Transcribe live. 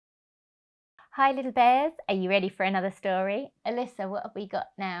Hi little bears, are you ready for another story? Alyssa, what have we got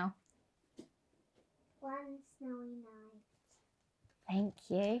now? One Snowy Night. Thank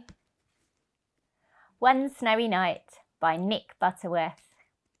you. One Snowy Night by Nick Butterworth.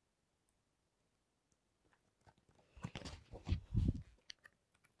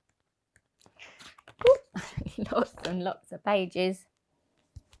 Lots and lots of pages.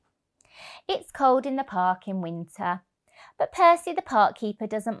 It's cold in the park in winter, but Percy the park keeper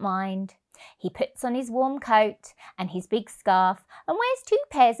doesn't mind. He puts on his warm coat and his big scarf and wears 2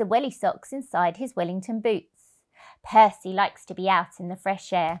 pairs of welly socks inside his Wellington boots. Percy likes to be out in the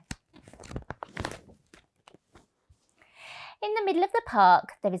fresh air. In the middle of the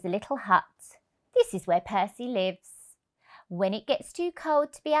park there is a little hut. This is where Percy lives. When it gets too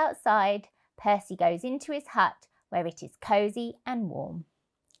cold to be outside, Percy goes into his hut where it is cosy and warm.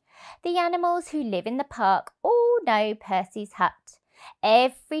 The animals who live in the park all know Percy's hut.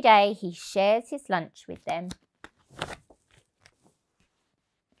 Every day he shares his lunch with them.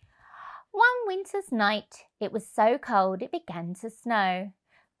 One winter's night, it was so cold it began to snow.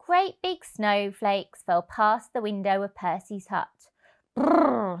 Great big snowflakes fell past the window of Percy's hut.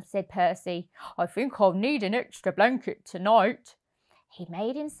 "Brrr," said Percy. "I think I'll need an extra blanket tonight." He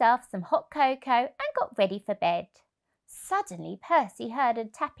made himself some hot cocoa and got ready for bed. Suddenly Percy heard a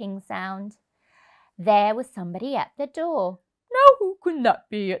tapping sound. There was somebody at the door. "Now who can that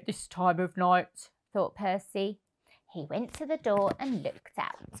be at this time of night?" thought Percy. He went to the door and looked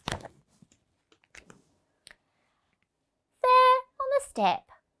out. There on the step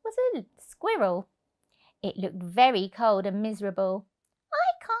was a squirrel. It looked very cold and miserable.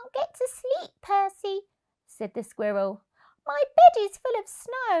 "I can't get to sleep, Percy," said the squirrel. "My bed is full of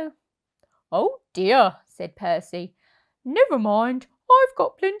snow." "Oh dear," said Percy. "Never mind, I've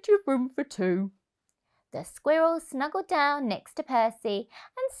got plenty of room for 2. The squirrel snuggled down next to Percy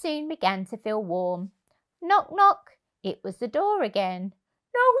and soon began to feel warm. Knock, knock, it was the door again.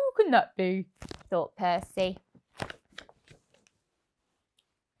 "Now who can that be?" thought Percy.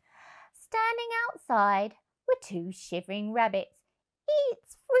 Standing outside were 2 shivering rabbits.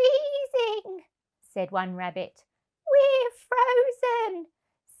 "It's freezing," said one rabbit. "We're frozen,"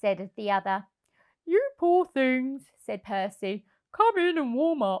 said the other. "You poor things," said Percy. "Come in and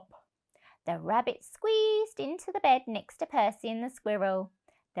warm up." The rabbit squeezed into the bed next to Percy and the squirrel.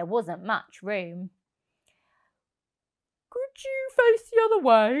 There wasn't much room. "Could you face the other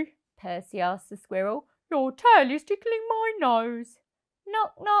way?" Percy asked the squirrel. "Your tail is tickling my nose."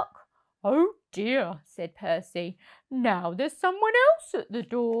 Knock, knock. "Oh dear," said Percy. "Now there's someone else at the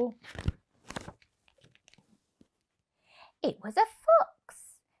door." It was a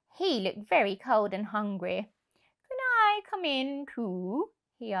fox. He looked very cold and hungry. "Can I come in too?"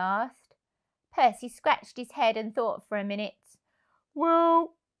 he asked. Percy scratched his head and thought for a minute.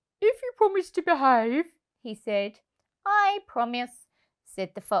 "Well, if you promise to behave," he said. "I promise,"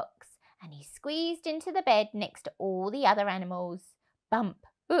 said the fox, and he squeezed into the bed next to all the other animals. Bump!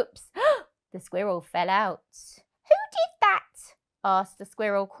 Oops! The squirrel fell out. "Who did that?" asked the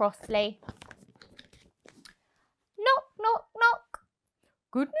squirrel crossly. Knock, knock, knock.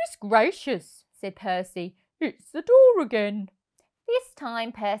 "Goodness gracious," said Percy. "It's the door again." This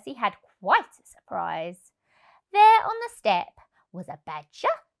time Percy had quite a surprise. There on the step was a badger,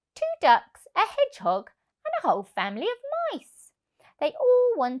 2 ducks, a hedgehog and a whole family of mice. They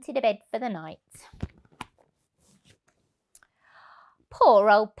all wanted a bed for the night. Poor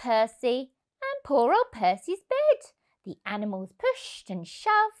old Percy and poor old Percy's bed. The animals pushed and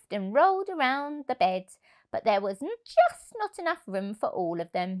shoved and rolled around the bed, but there was just not enough room for all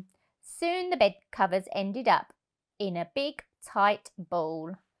of them. Soon the bed covers ended up in a big tight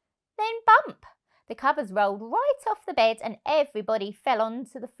ball. Then bump! The covers rolled right off the bed and everybody fell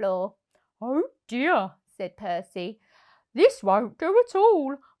onto the floor. "Oh dear," said Percy. "This won't do at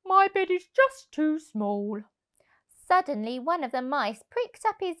all. My bed is just too small." Suddenly one of the mice pricked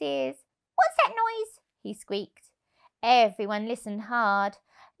up his ears. "What's that noise?" he squeaked. Everyone listened hard.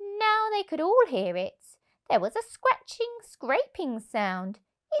 Now they could all hear it. There was a scratching, scraping sound.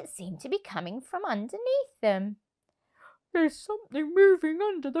 It seemed to be coming from underneath them. "There's something moving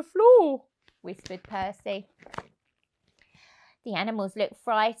under the floor," whispered Percy. The animals looked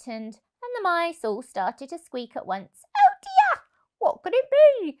frightened and the mice all started to squeak at once. "Oh dear! What could it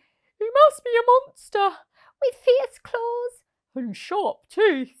be? It must be a monster with fierce claws and sharp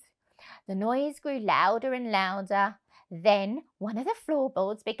teeth." The noise grew louder and louder. Then one of the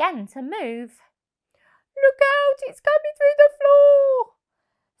floorboards began to move. "Look out! It's coming through the floor!"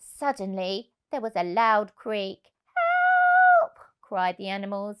 Suddenly there was a loud creak. "Help!" cried the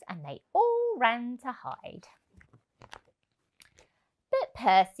animals, and they all ran to hide. But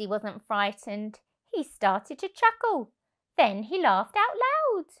Percy wasn't frightened. He started to chuckle. Then he laughed out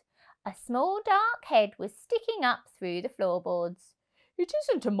loud. A small dark head was sticking up through the floorboards. "It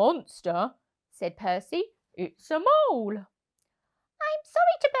isn't a monster," said Percy. "It's a mole." "I'm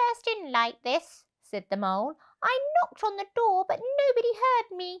sorry to burst in like this," said the mole. "I knocked on the door, but nobody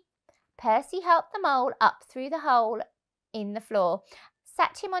heard me." Percy helped the mole up through the hole in the floor,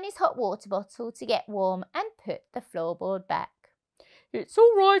 sat him on his hot water bottle to get warm, and put the floorboard back. "It's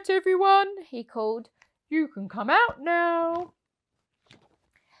all right, everyone," he called. "You can come out now."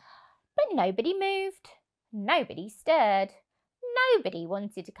 But nobody moved. Nobody stirred. Nobody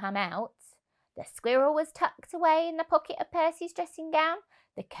wanted to come out. The squirrel was tucked away in the pocket of Percy's dressing gown.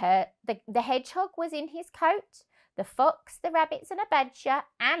 The hedgehog was in his coat. The fox, the rabbits and a badger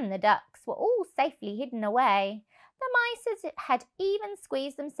and the ducks were all safely hidden away. The mice had even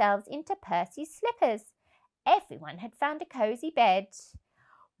squeezed themselves into Percy's slippers. Everyone had found a cosy bed.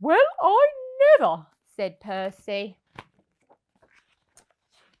 "Well, I never," said Percy.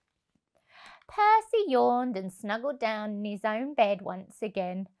 Percy yawned and snuggled down in his own bed once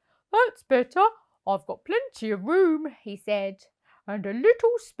again. "That's better. I've got plenty of room," he said, "and a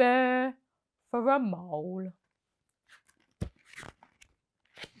little spare for a mole."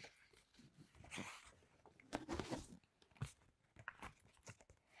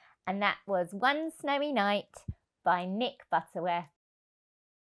 And that was One Snowy Night by Nick Butterworth.